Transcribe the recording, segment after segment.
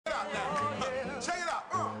Check it out.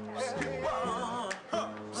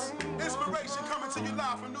 Inspiration coming to you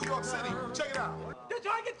live from New York City. Check it out. They're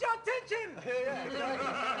trying to get your attention.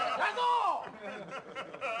 That's all.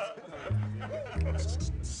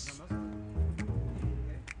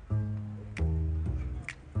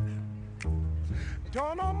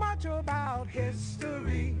 Don't know much about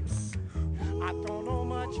history. I don't know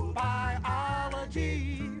much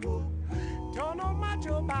biology. Don't know much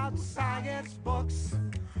about science books.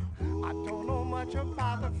 I don't know much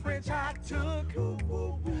about the French I took.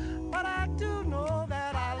 But I do know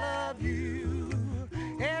that I love you.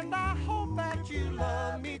 And I hope that you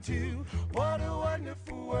love me too. What a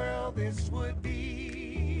wonderful world this would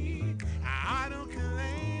be. I don't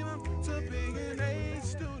claim to be an A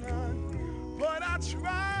student, but I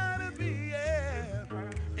try to be, yeah.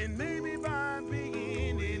 And maybe by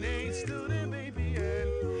being an A student, baby,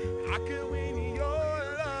 I could win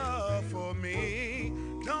your love for me.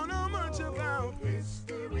 Don't know much about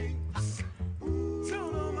history.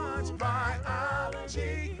 Don't know much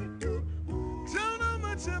biology. Don't know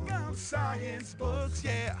much about science books,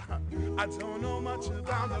 yeah. I don't know much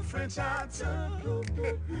about the French I took.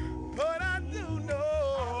 But I do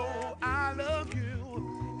know I love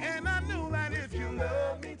you. And I know that if you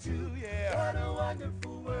love me too, yeah. What a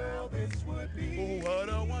wonderful world this would be. What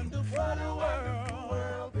a wonderful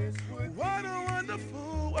world this would be. What a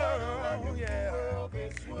wonderful world, yeah.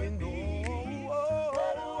 This would be.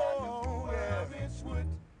 What a wonderful world this would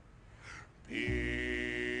be.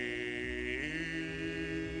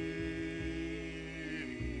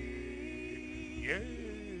 Yeah.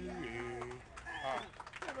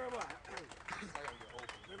 Thank you very much. Thank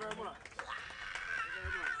you very much.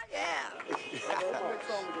 Yeah.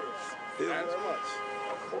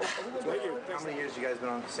 How many years you guys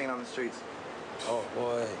been singing on the streets? Oh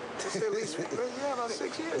boy. At least about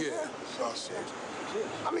 6 years. Yeah. About 6.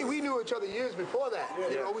 I mean, we knew each other years before that.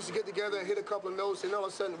 You know, we used to get together and hit a couple of notes, and all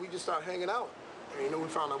of a sudden we just started hanging out. And, you know, we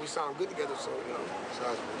found out we sound good together, so, you know.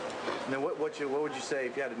 And then what would you say,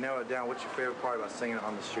 if you had to narrow it down, what's your favorite part about singing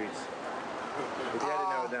on the streets? If you had to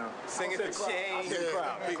narrow it down. Singing for change. The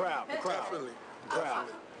crowd. Definitely.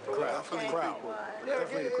 Definitely the crowd.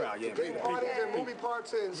 Definitely the crowd, yeah. Big parties and movie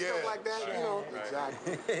parts and stuff like that, you know.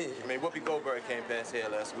 Exactly. I mean, Whoopi Goldberg came past here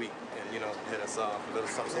last week and, you know, hit us off a little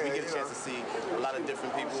something. So we get a chance to see a lot of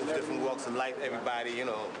different people, different walks of life, everybody, you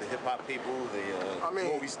know, the hip-hop people, the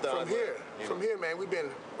movie stars. From here, man, we've been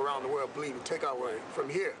around the world bleeding. Take our word. From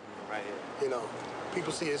here. Right here. You know,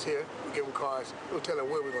 people see us here, we give them cards, we'll tell them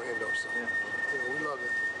where we're going to end up, so. You know, we love it.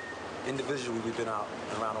 Individually, we've been out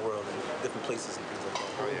and around the world in different places and things like that.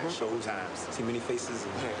 Oh, yeah. Shows, times. See many faces,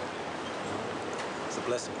 and you know, it's a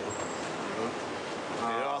blessing, man.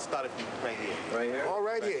 It all started from right here. Right here? All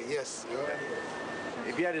right here, yes.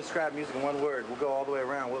 If you had to describe music in one word, we'll go all the way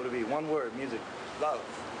around, what would it be? One word, music. Love.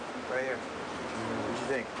 Right here. What do you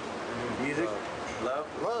think? Music? Love?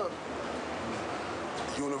 Love.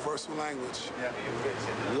 Universal language. Yeah.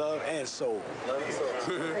 Love and soul. Love and soul.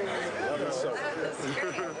 Love and soul.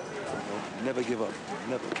 Never give up.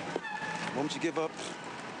 Never. Won't you give up?